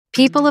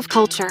People of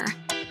culture,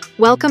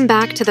 welcome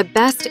back to the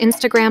best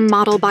Instagram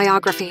model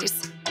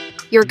biographies,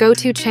 your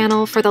go-to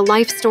channel for the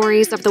life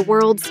stories of the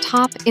world's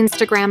top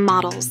Instagram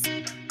models.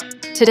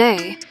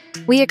 Today,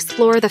 we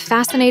explore the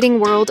fascinating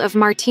world of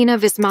Martina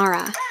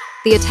Vismara,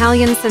 the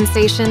Italian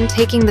sensation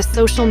taking the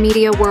social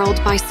media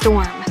world by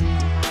storm.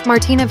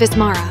 Martina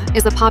Vismara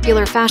is a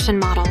popular fashion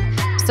model,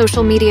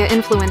 social media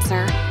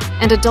influencer,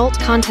 and adult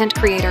content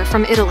creator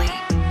from Italy.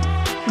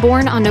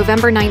 Born on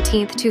November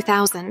 19,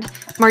 2000,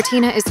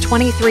 Martina is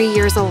 23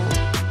 years old.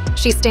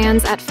 She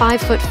stands at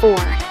 5'4"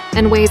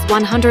 and weighs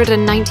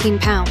 119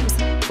 pounds,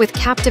 with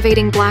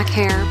captivating black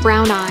hair,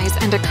 brown eyes,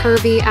 and a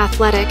curvy,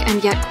 athletic,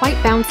 and yet quite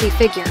bouncy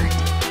figure,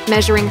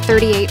 measuring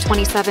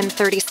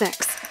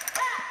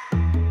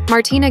 38-27-36.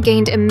 Martina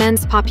gained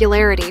immense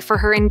popularity for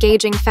her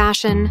engaging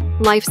fashion,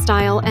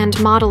 lifestyle, and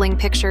modeling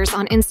pictures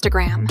on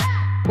Instagram,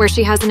 where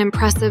she has an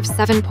impressive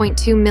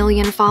 7.2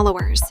 million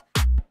followers.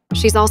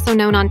 She's also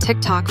known on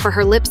TikTok for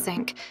her lip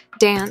sync,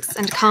 dance,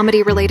 and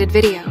comedy-related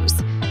videos,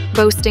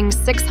 boasting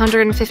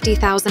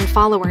 650,000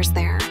 followers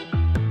there.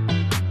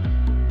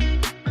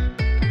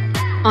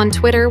 On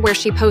Twitter, where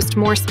she posts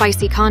more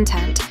spicy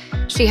content,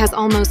 she has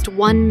almost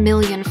 1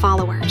 million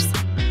followers.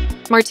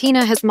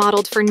 Martina has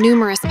modeled for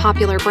numerous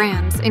popular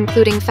brands,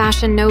 including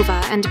Fashion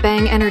Nova and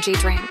Bang Energy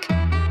Drink.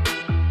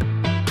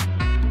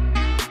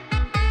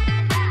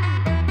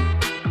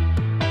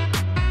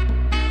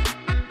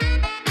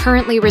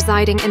 Currently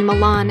residing in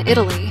Milan,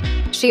 Italy,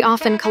 she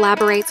often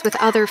collaborates with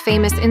other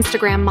famous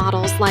Instagram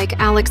models like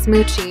Alex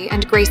Mucci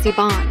and Gracie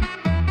Bond.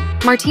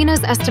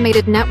 Martina's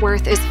estimated net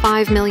worth is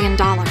 $5 million.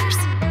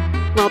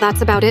 Well,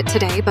 that's about it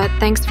today, but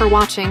thanks for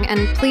watching,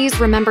 and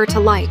please remember to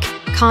like,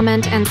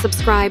 comment, and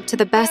subscribe to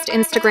the best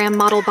Instagram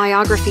model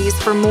biographies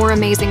for more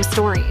amazing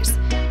stories.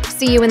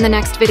 See you in the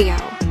next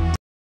video.